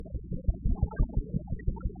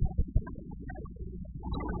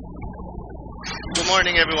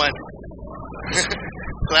morning, everyone.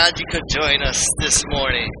 Glad you could join us this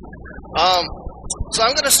morning. So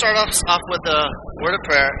I'm going to start off with a word of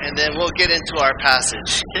prayer, and then we'll get into our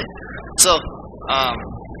passage. Okay? So,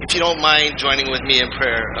 if you don't mind joining with me in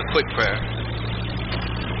prayer, a quick prayer.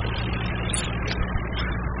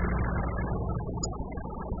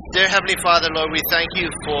 Dear Heavenly Father, Lord, we thank you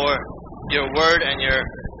for your word and your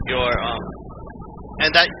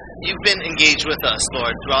and that you've been engaged with us,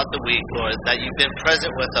 Lord, throughout the week, Lord, that you've been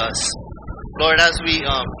present with us. Lord, as we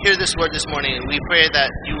hear this word this morning, we pray that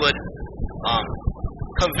you would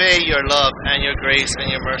convey your love and your grace and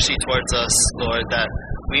your mercy towards us, Lord, that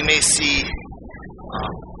we may see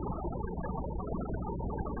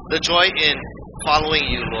the joy in following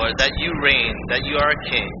you, Lord, that you reign, that you are a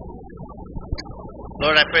king.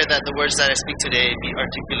 Lord, I pray that the words that I speak today be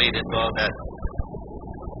articulated well, that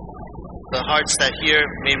the hearts that hear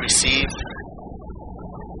may receive.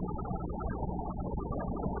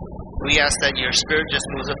 We ask that your Spirit just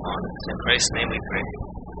moves upon us. In Christ's name we pray.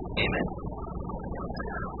 Amen.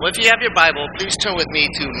 Well, if you have your Bible, please turn with me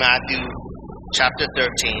to Matthew chapter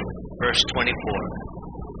 13, verse 24.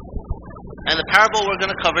 And the parable we're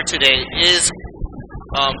going to cover today is,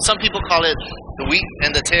 some people call it the wheat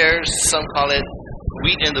and the tares. Some call it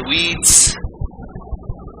wheat and the weeds.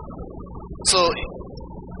 So,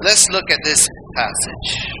 let's look at this passage.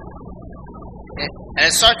 And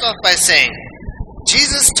it starts off by saying,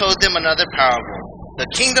 Jesus told them another parable. The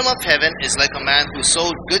kingdom of heaven is like a man who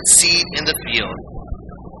sowed good seed in the field.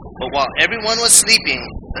 But while everyone was sleeping,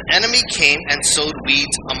 the enemy came and sowed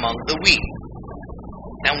weeds among the wheat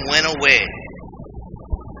and went away.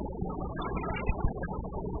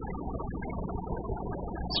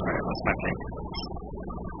 Sorry, I lost my pen.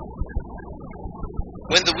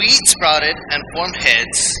 When the weeds sprouted and formed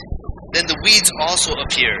heads, then the weeds also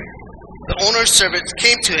appeared. The owner's servant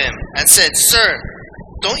came to him and said, "Sir,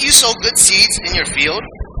 don't you sow good seeds in your field?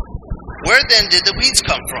 Where then did the weeds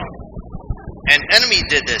come from?" "An enemy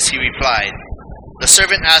did this," he replied. The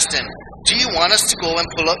servant asked him, "Do you want us to go and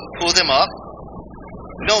pull them up?"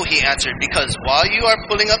 "No," he answered, "because while you are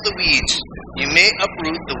pulling up the weeds, you may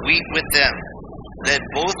uproot the wheat with them. Let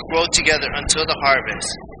both grow together until the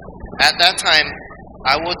harvest. At that time,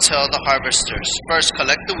 I will tell the harvesters, first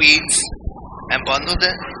collect the weeds and bundle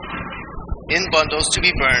them in bundles to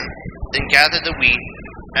be burned, then gather the wheat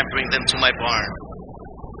and bring them to my barn."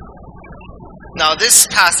 Now this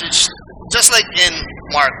passage, just like in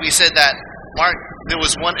Mark, we said that Mark, there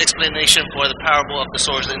was one explanation for the parable of the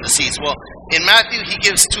sowers and the seeds. Well, in Matthew, he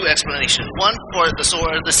gives two explanations. One for the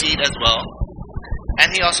sower of the seed as well.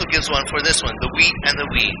 And he also gives one for this one, the wheat and the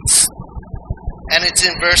weeds. And it's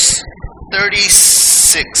in verse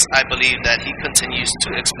 36, I believe, that he continues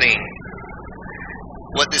to explain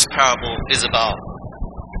what this parable is about.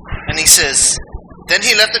 And he says, "Then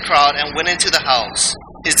he left the crowd and went into the house.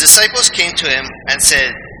 His disciples came to him and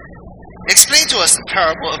said, 'Explain to us the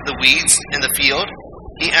parable of the weeds in the field.'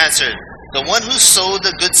 He answered, 'The one who sowed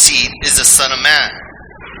the good seed is the Son of Man.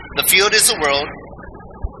 The field is the world,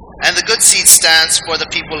 and the good seed stands for the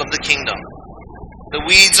people of the kingdom. The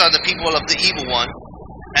weeds are the people of the evil one,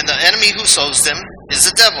 and the enemy who sows them is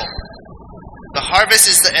the devil. The harvest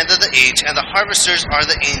is the end of the age, and the harvesters are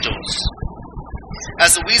the angels.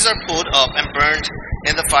 As the weeds are pulled up and burned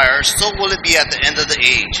in the fire, so will it be at the end of the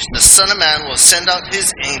age. The Son of Man will send out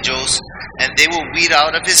his angels, and they will weed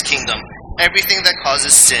out of his kingdom everything that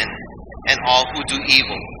causes sin and all who do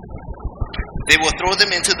evil. They will throw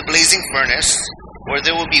them into the blazing furnace, where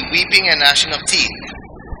there will be weeping and gnashing of teeth.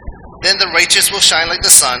 Then the righteous will shine like the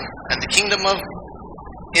sun in the kingdom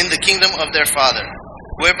of their Father.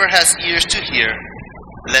 Whoever has ears to hear,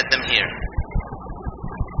 let them hear."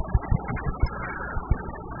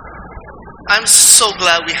 I'm so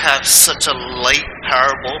glad we have such a light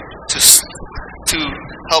parable to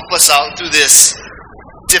help us out through this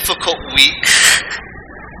difficult week.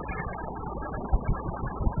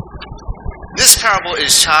 This parable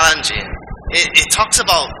is challenging. It talks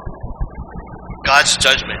about God's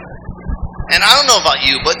judgment. And I don't know about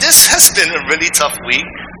you, but this has been a really tough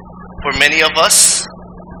week for many of us.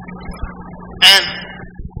 And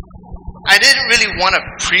I didn't really want to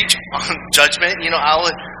preach on judgment.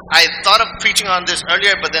 I thought of preaching on this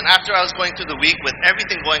earlier, but then after I was going through the week with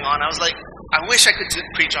everything going on, I was like, I wish I could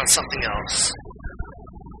preach on something else.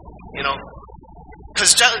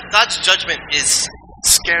 Because God's judgment is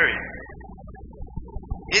scary.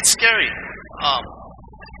 It's scary.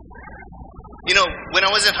 When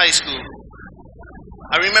I was in high school,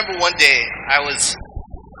 I remember one day I was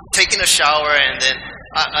taking a shower, and then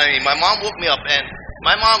my mom woke me up, and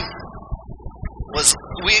my mom was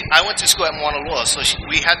I went to school at Mauna Loa, so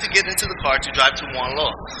we had to get into the car to drive to Mauna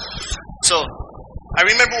Loa. So I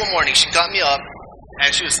remember one morning she got me up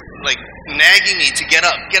and she was like nagging me to get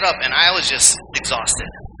up, and I was just exhausted.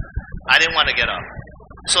 I didn't want to get up.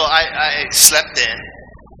 So I slept in,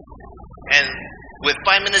 and with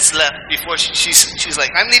 5 minutes left before she's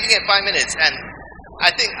like, I'm leaving in 5 minutes, and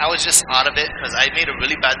I think I was just out of it because I made a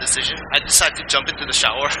really bad decision. I decided to jump into the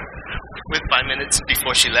shower with 5 minutes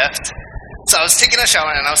before she left. So I was taking a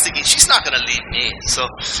shower and I was thinking, she's not going to leave me. So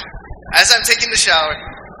as I'm taking the shower,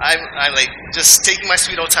 I'm like just taking my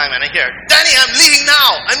sweet old time, and I hear, Danny, I'm leaving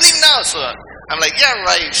now. So I'm like, yeah,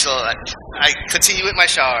 right. So I continue with my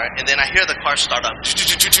shower, and then I hear the car start up.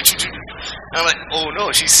 And I'm like, oh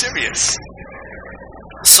no, she's serious.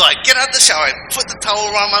 So I get out of the shower, I put the towel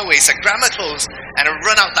around my waist, I grab my clothes, and I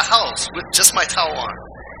run out the house with just my towel on.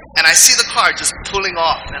 And I see the car just pulling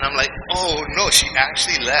off, and I'm like, oh no, she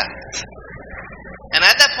actually left. And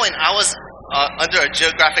at that point, I was under a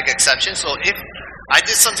geographic exception, so if I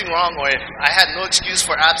did something wrong, or if I had no excuse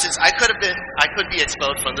for absence, I could be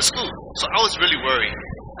expelled from the school. So I was really worried,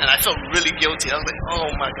 and I felt really guilty. I was like, oh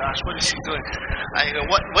my gosh, what is she doing?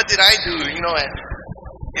 What did I do? And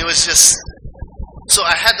it was just, so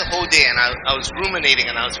I had the whole day, and I was ruminating,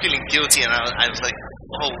 and I was feeling guilty, and I was like,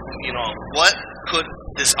 oh, what could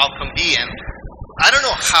this outcome be? And I don't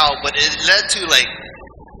know how, but it led to like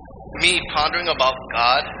me pondering about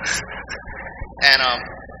God. And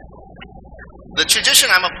the tradition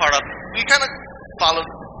I'm a part of, we kind of follow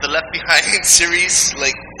the Left Behind series,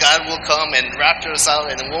 like God will come and rapture us out,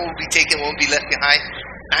 and then one will be taken, one will be left behind.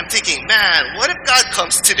 I'm thinking, man, what if God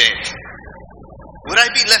comes today? Would I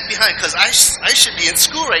be left behind? Because I should be in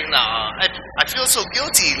school right now. I feel so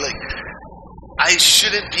guilty. Like, I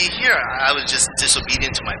shouldn't be here. I was just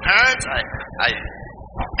disobedient to my parents.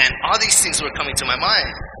 And all these things were coming to my mind.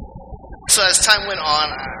 So as time went on,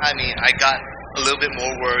 I got a little bit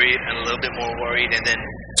more worried and a little bit more worried. And then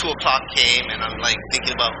 2 o'clock came, and I'm like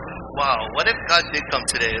thinking about, wow, what if God did come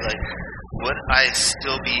today? Like, would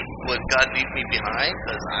God leave me behind?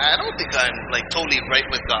 Because I don't think I'm like totally right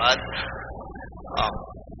with God.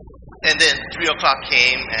 And then 3 o'clock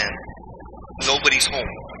came, and nobody's home.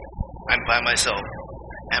 I'm by myself.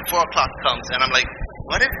 And 4 o'clock comes, and I'm like,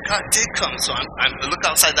 what if God did come? So I look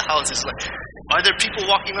outside the house. It's like, are there people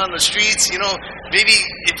walking on the streets? Maybe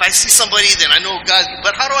if I see somebody, then I know God.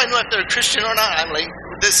 But how do I know if they're a Christian or not? I'm like,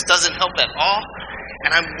 this doesn't help at all.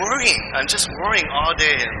 And I'm worrying. I'm just worrying all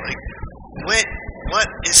day. And like, what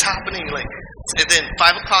is happening? Like, and then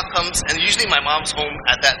 5 o'clock comes, and usually my mom's home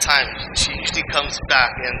at that time. She usually comes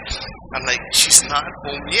back, and I'm like, she's not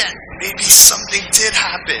home yet. Maybe something did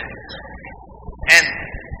happen. And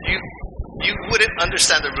you wouldn't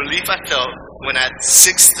understand the relief I felt when at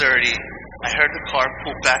 6:30, I heard the car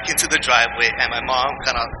pull back into the driveway, and my mom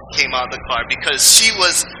kind of came out of the car, because she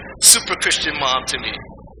was super Christian mom to me.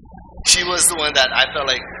 She was the one that I felt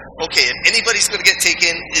like, okay, if anybody's going to get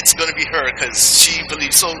taken, it's going to be her, because she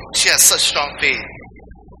believes so. She has such strong faith.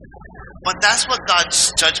 But that's what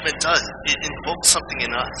God's judgment does. It invokes something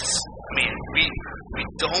in us. We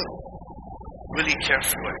don't really care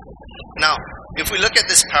for it. Now, if we look at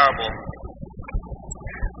this parable,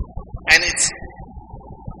 and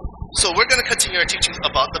so we're going to continue our teachings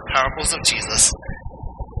about the parables of Jesus.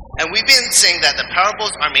 And we've been saying that the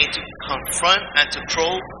parables are made to confront and to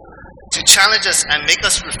probe, to challenge us and make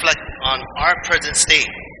us reflect on our present state.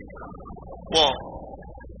 Well,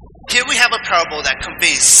 here we have a parable that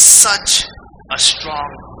conveys such a strong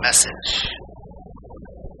message.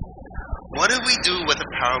 What do we do with a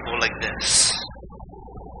parable like this?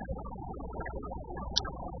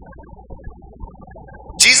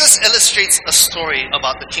 Jesus illustrates a story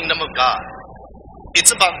about the kingdom of God.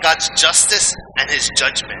 It's about God's justice and his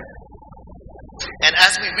judgment. And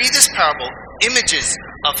as we read this parable, images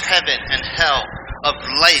of heaven and hell, of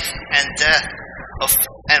life and death,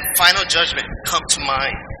 and final judgment come to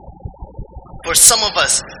mind. For some of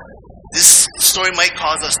us, this story might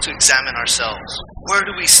cause us to examine ourselves. Where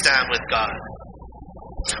do we stand with God?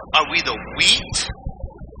 Are we the wheat,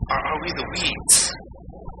 or are we the weeds?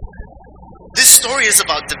 This story is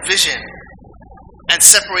about division and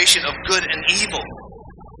separation of good and evil.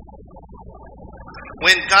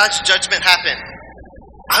 When God's judgment happened,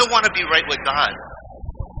 I want to be right with God.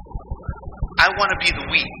 I want to be the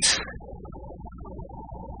wheat.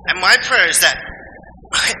 And my prayer is that,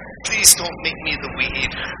 please don't make me the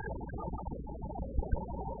weed.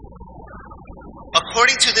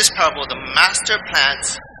 According to this parable, the master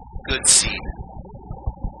plants good seed.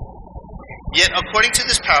 Yet according to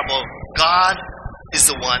this parable, God is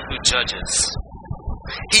the one who judges.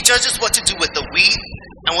 He judges what to do with the wheat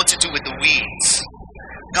and what to do with the weeds.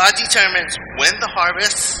 God determines when the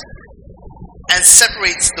harvest and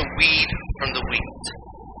separates the weed from the wheat.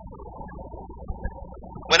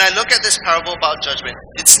 When I look at this parable about judgment,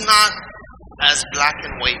 it's not as black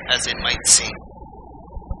and white as it might seem.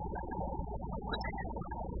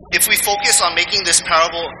 If we focus on making this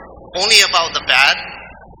parable only about the bad,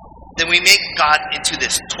 then we make God into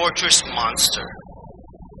this torturous monster.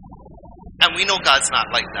 And we know God's not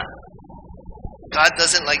like that. God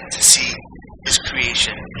doesn't like to see His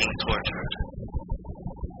creation being tortured.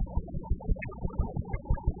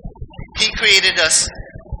 He created us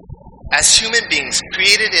as human beings,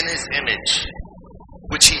 created in His image,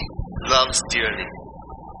 which He loves dearly.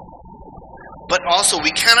 But also,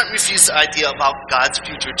 we cannot refuse the idea about God's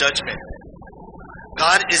future judgment.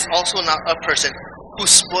 God is also not a person who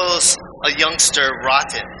spoils a youngster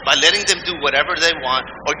rotten by letting them do whatever they want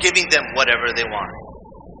or giving them whatever they want.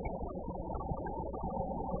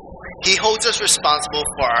 He holds us responsible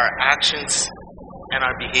for our actions and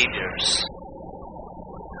our behaviors.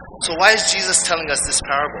 So why is Jesus telling us this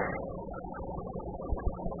parable?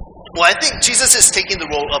 Well, I think Jesus is taking the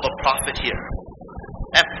role of a prophet here.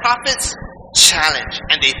 And prophets challenge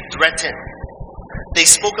and they threaten. They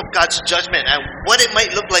spoke of God's judgment and what it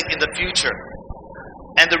might look like in the future.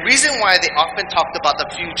 And the reason why they often talked about the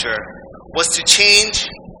future was to change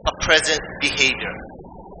a present behavior.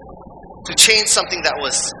 To change something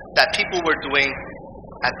that people were doing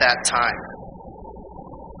at that time.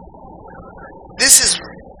 This is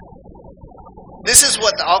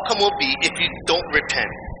what the outcome will be if you don't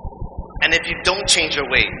repent and if you don't change your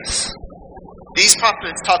ways. These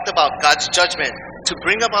prophets talked about God's judgment to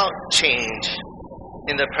bring about change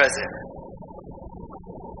in the present.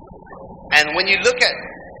 And when you look at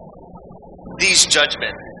these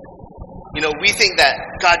judgments, we think that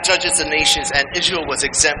God judges the nations and Israel was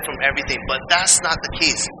exempt from everything, but that's not the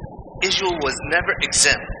case. Israel was never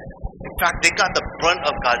exempt. In fact, they got the brunt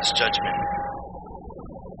of God's judgment.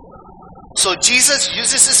 So Jesus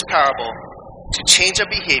uses this parable to change a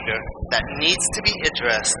behavior that needs to be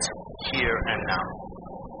addressed here and now.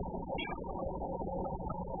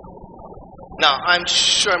 Now, I'm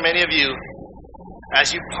sure many of you,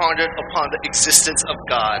 as you pondered upon the existence of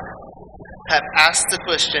God, have asked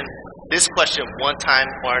this question one time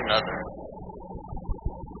or another.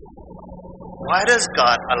 Why does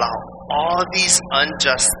God allow all these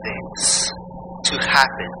unjust things to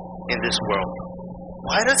happen in this world?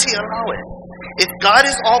 Why does He allow it? If God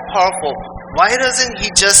is all powerful, why doesn't He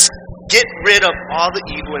just get rid of all the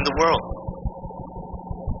evil in the world?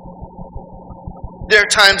 There are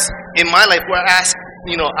times in my life where I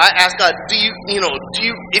ask God, if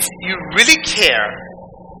you really care,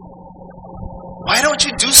 why don't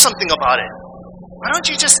you do something about it? Why don't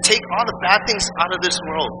you just take all the bad things out of this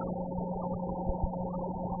world?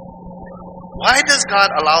 Why does God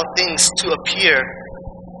allow things to appear?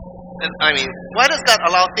 Why does God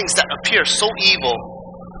allow things that appear so evil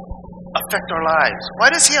affect our lives? Why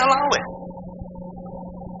does He allow it?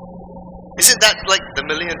 Isn't that like the $1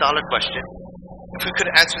 million question? If we could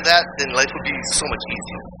answer that, then life would be so much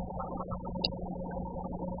easier.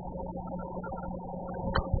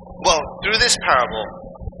 Well, through this parable,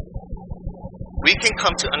 we can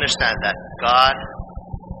come to understand that God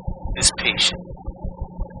is patient.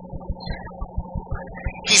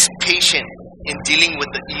 He's patient in dealing with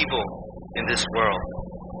the evil in this world.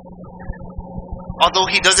 Although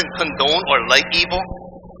He doesn't condone or like evil,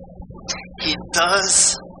 He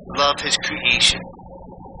does love His creation.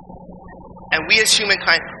 And we as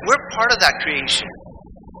humankind, we're part of that creation.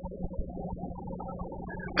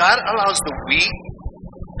 God allows the wheat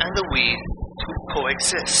and the weed to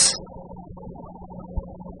coexist.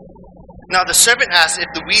 Now the servant asks if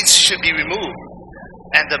the weeds should be removed.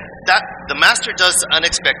 And the master does the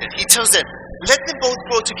unexpected. He tells them, let them both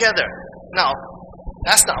grow together. Now,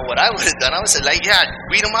 that's not what I would have done. I would say,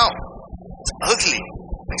 weed them out. It's ugly.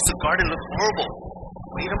 Makes the garden look horrible.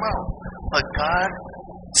 Weed them out. But God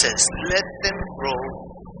says, let them grow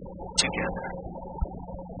together.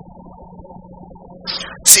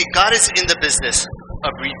 See, God is in the business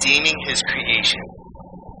of redeeming His creation.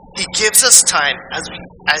 He gives us time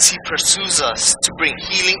as He pursues us to bring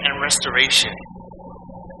healing and restoration.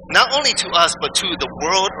 Not only to us, but to the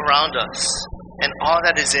world around us and all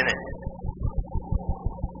that is in it.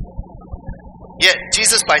 Yet,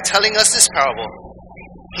 Jesus, by telling us this parable,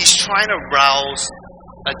 He's trying to rouse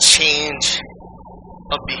a change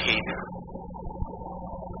of behavior.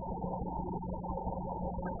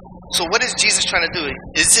 So what is Jesus trying to do?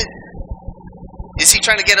 Is He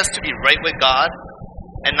trying to get us to be right with God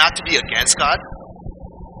and not to be against God?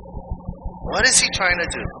 What is He trying to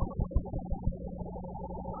do?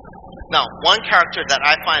 Now, one character that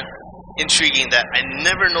I find intriguing that I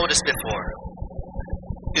never noticed before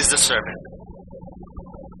is the servant.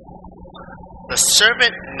 The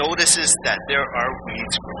servant notices that there are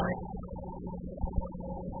weeds growing.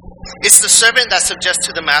 It's the servant that suggests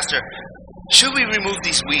to the master, should we remove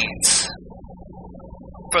these weeds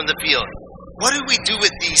from the field? What do we do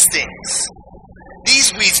with these things?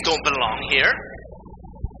 These weeds don't belong here.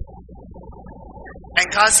 And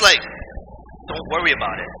God's like, don't worry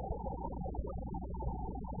about it.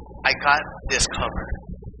 I got this covered.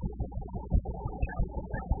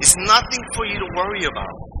 It's nothing for you to worry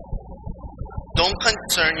about. Don't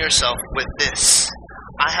concern yourself with this.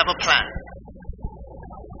 I have a plan.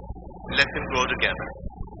 Let them grow together.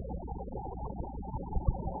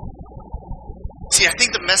 See, I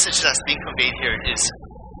think the message that's being conveyed here is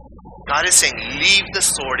God is saying, leave the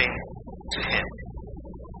sorting to Him.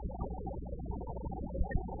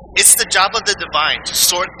 It's the job of the divine to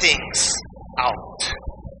sort things out.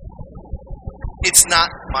 It's not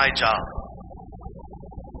my job.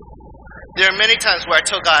 There are many times where I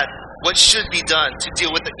tell God what should be done to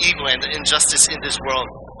deal with the evil and the injustice in this world.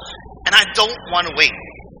 And I don't want to wait.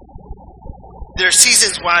 There are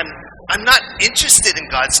seasons where I'm not interested in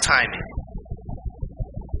God's timing.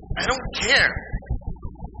 I don't care.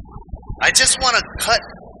 I just want to cut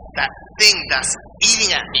that thing that's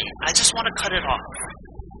eating at me. I just want to cut it off.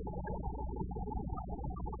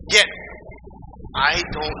 Yet, I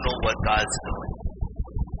don't know what God's doing.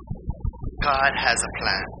 God has a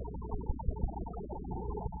plan.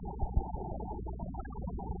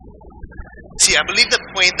 See, I believe the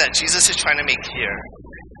point that Jesus is trying to make here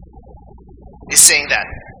is saying that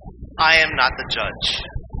I am not the judge.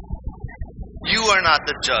 You are not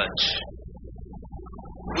the judge.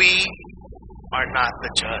 We are not the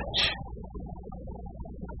judge.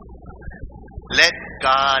 Let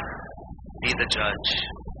God be the judge.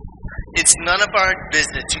 It's none of our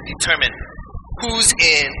business to determine who's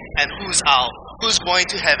in and who's out, who's going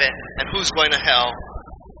to heaven and who's going to hell,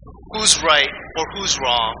 who's right or who's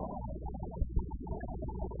wrong.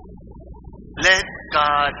 Let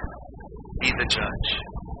God be the judge.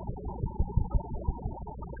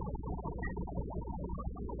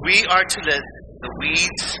 We are to let the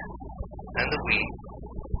weeds and the wheat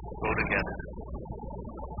grow together.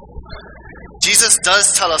 Jesus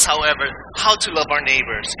does tell us, however, how to love our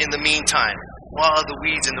neighbors in the meantime, while the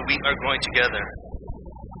weeds and the wheat are growing together.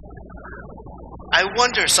 I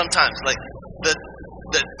wonder sometimes,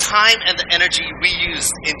 the time and the energy we use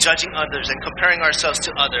in judging others and comparing ourselves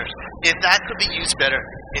to others, if that could be used better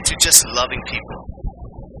into just loving people.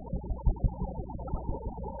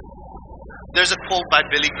 There's a quote by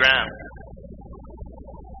Billy Graham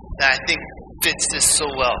that I think fits this so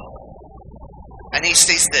well. And he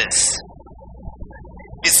states this: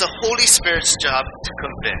 it's the Holy Spirit's job to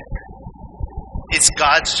convict. It's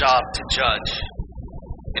God's job to judge.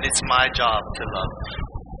 And it's my job to love.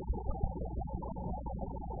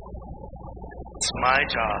 It's my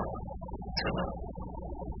job to love.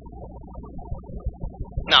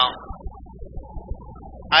 Now,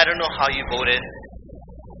 I don't know how you voted.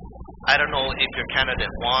 I don't know if your candidate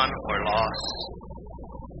won or lost.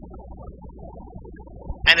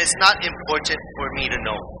 And it's not important for me to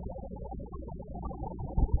know.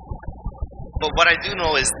 But what I do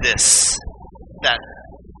know is this, that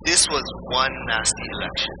this was one nasty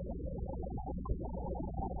election.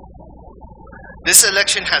 This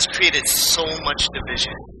election has created so much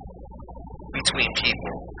division between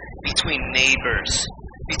people, between neighbors,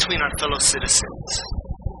 between our fellow citizens.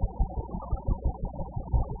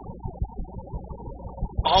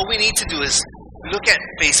 All we need to do is look at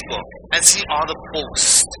Facebook and see all the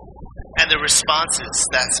posts and the responses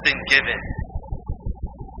that's been given.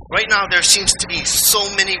 Right now, there seems to be so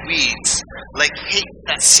many weeds, like hate,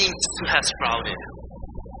 that seems to have sprouted.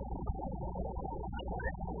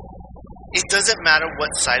 It doesn't matter what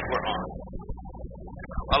side we're on.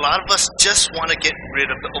 A lot of us just want to get rid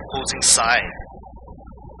of the opposing side.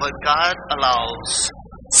 But God allows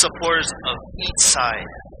supporters of each side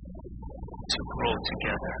to grow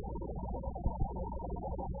together.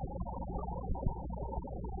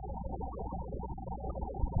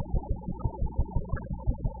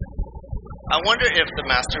 I wonder if the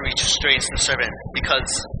master restrains the servant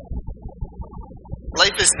because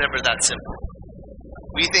life is never that simple.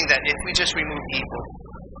 We think that if we just remove evil,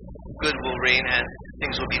 good will reign and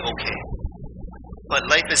things will be okay. But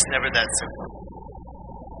life is never that simple.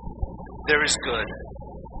 There is good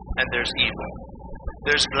and there's evil.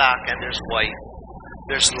 There's black and there's white.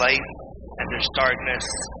 There's light and there's darkness.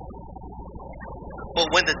 But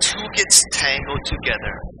when the two gets tangled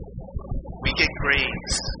together, we get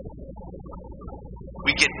grays. We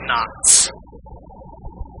we get knots.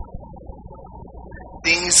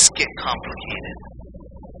 Things get complicated.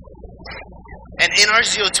 And in our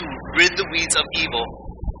zeal to rid the weeds of evil,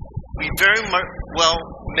 we very well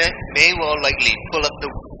may well likely pull up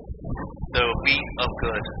the wheat of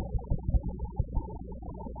good.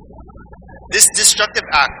 This destructive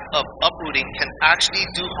act of uprooting can actually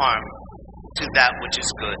do harm to that which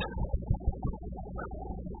is good.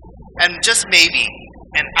 And just maybe,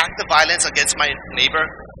 an act of violence against my neighbor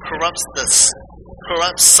corrupts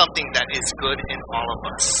something that is good in all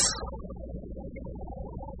of us.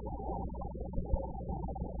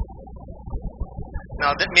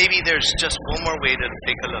 Now, that maybe there's just one more way to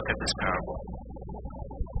take a look at this parable.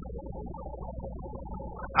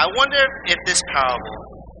 I wonder if this parable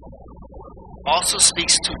also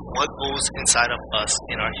speaks to what goes inside of us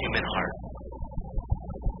in our human heart.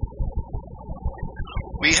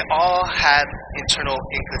 We all have internal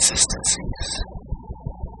inconsistencies.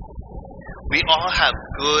 We all have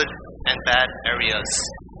good and bad areas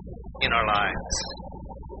in our lives.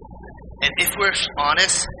 And if we're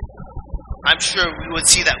honest, I'm sure we would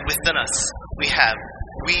see that within us we have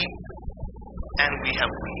wheat and we have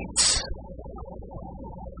weeds.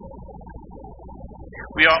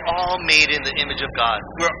 We are all made in the image of God.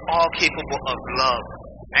 We're all capable of love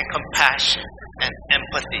and compassion and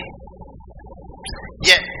empathy.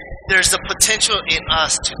 Yet, there's the potential in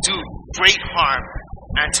us to do great harm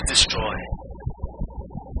and to destroy.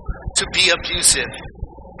 To be abusive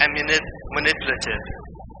and manipulative.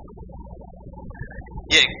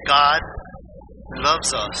 Yet, God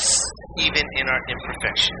loves us even in our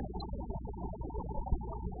imperfection.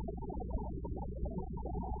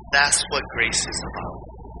 That's what grace is about.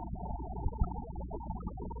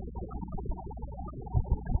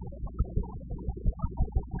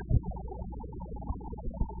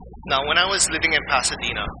 Now, when I was living in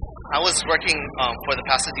Pasadena, I was working for the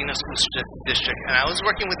Pasadena School District, and I was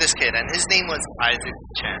working with this kid, and his name was Isaac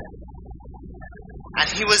Chen. And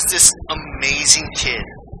he was this amazing kid.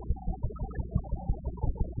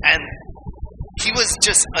 And he was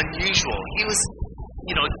just unusual. He was,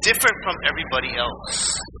 different from everybody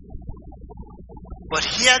else. But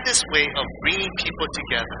he had this way of bringing people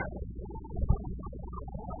together,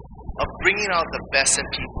 of bringing out the best in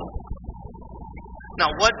people. Now,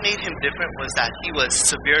 what made him different was that he was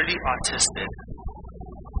severely autistic,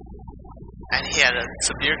 and he had a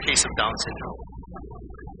severe case of Down syndrome.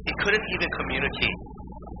 He couldn't even communicate.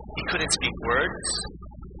 He couldn't speak words.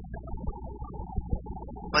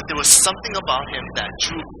 But there was something about him that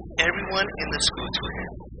drew everyone in the school to him.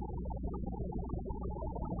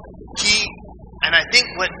 And I think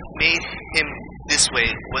what made him this way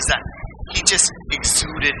was that he just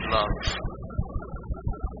exuded love.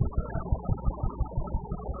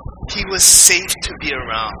 He was safe to be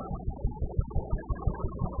around.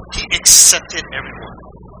 He accepted everyone.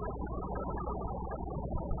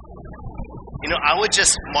 I would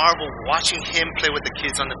just marvel watching him play with the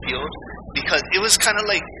kids on the field, because it was kind of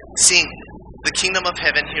like seeing the kingdom of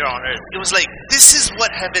heaven here on earth. It was like, this is what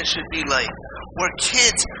heaven should be like, where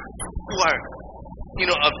kids who are,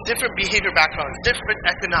 of different behavior backgrounds, different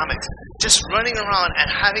economics, just running around and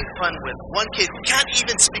having fun with one kid who can't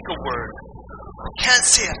even speak a word, who can't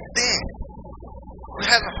say a thing, who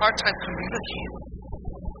has a hard time communicating.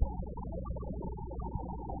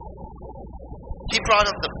 He brought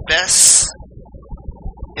up the best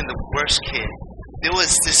in the worst kid. There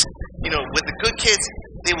was this, with the good kids,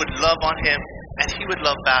 they would love on him and he would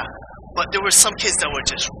love back. But there were some kids that were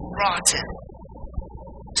just rotten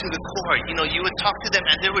to the core. You would talk to them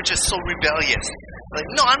and they were just so rebellious. Like,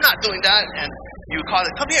 no, I'm not doing that. And you would call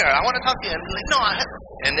it, come here, I want to talk to you. And like, no,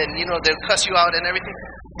 and then, they'll cuss you out and everything.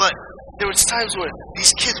 But there was times where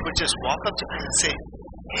these kids would just walk up to him and say,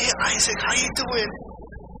 hey, Isaac, how you doing?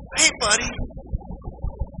 Hey, buddy.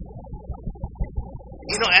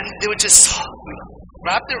 And they would just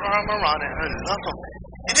wrap their arm around it and love him.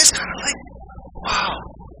 And it's kind of like, wow,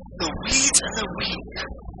 the weeds and the wheat,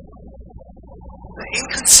 the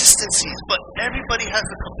inconsistencies, but everybody has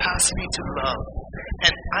the capacity to love.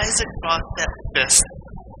 And Isaac brought that best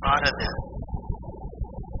out of them.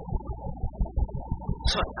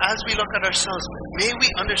 So as we look at ourselves, may we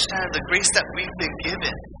understand the grace that we've been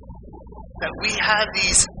given, that we have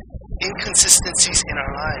these inconsistencies in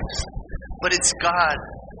our lives. But it's God.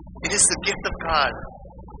 It is the gift of God,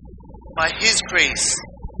 by His grace,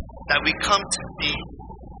 that we come to be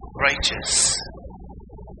righteous.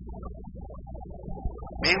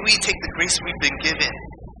 May we take the grace we've been given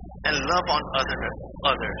and love on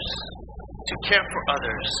others, to care for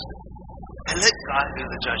others, and let God do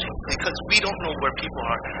the judging, because we don't know where people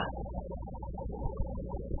are at.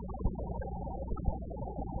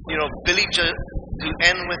 To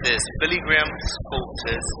end with this, Billy Graham's quote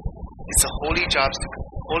says, "It's the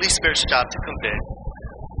Holy Spirit's job to convict,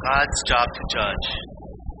 God's job to judge,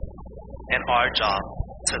 and our job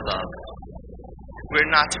to love."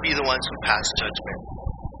 We're not to be the ones who pass judgment.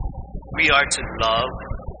 We are to love,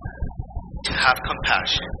 to have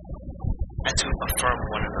compassion, and to affirm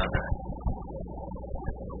one another.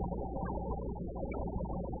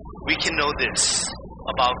 We can know this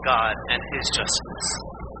about God and His justice,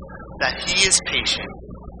 that He is patient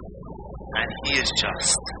and He is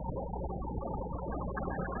just.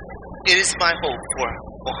 It is my hope for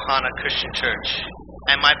Ohana Christian Church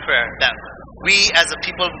and my prayer that we as a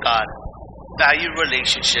people of God value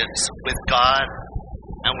relationships with God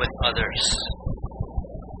and with others.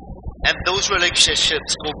 And those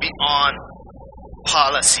relationships go beyond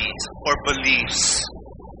policies or beliefs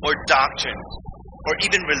or doctrines or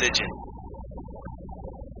even religion.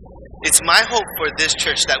 It's my hope for this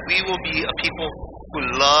church that we will be a people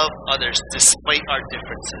who love others despite our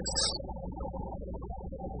differences.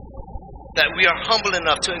 That we are humble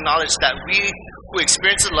enough to acknowledge that we who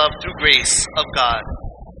experience the love through grace of God,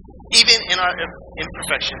 even in our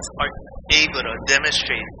imperfections, are able to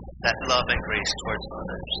demonstrate that love and grace towards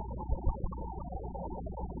others.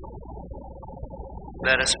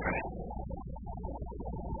 Let us pray.